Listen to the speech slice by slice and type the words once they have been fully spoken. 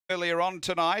earlier on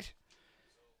tonight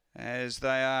as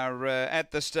they are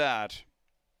at the start.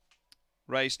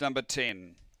 Race number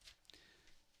 10.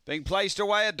 Being placed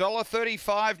away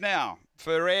 $1.35 now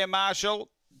for Air Marshal.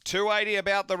 $2.80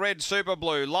 about the red Super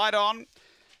Blue. Light on.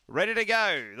 Ready to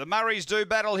go. The Murrays do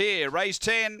battle here. Race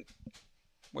 10.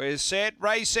 We're set.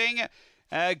 Racing.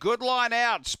 Good line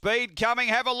out. Speed coming.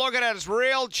 Have a look at it. It's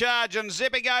Real Charge and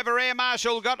zipping over Air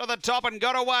Marshal. Got to the top and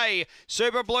got away.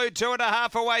 Super Blue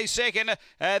 2.5 away second.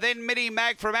 Then Mini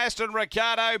Mac from Aston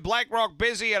Ricardo. Black Rock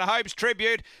Busy and Hope's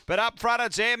Tribute. But up front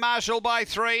it's Air Marshal by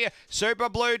 3. Super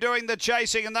Blue doing the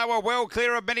chasing and they were well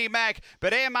clear of Mini Mac.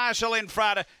 But Air Marshal in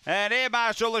front. And Air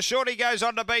Marshal, the shorty goes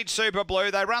on to beat Super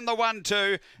Blue. They run the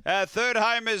 1-2. Third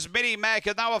home is Mini Mac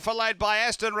and they were followed by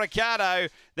Aston Ricardo.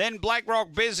 Then Black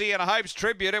Rock Busy and Hope's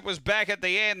Tribute. It was back at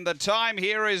the end. The time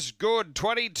here is good,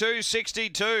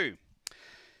 22.62.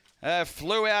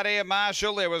 Flew out Air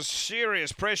Marshal. There was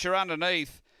serious pressure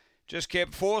underneath. Just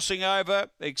kept forcing over,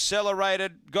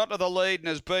 accelerated, got to the lead and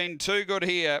has been too good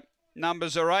here.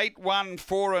 Numbers are 8, 1,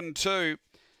 4 and 2.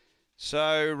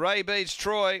 So Ray beats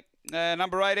Troy.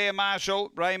 Number 8 Air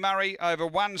Marshal, Ray Murray over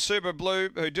 1 Super Blue,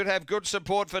 who did have good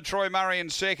support for Troy Murray in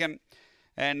second.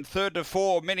 And 3rd to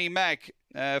 4 Mini Mac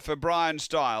for Brian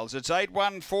Stiles. It's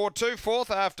 8-1-4-2 fourth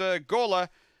after Gawler,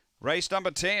 race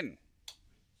number 10.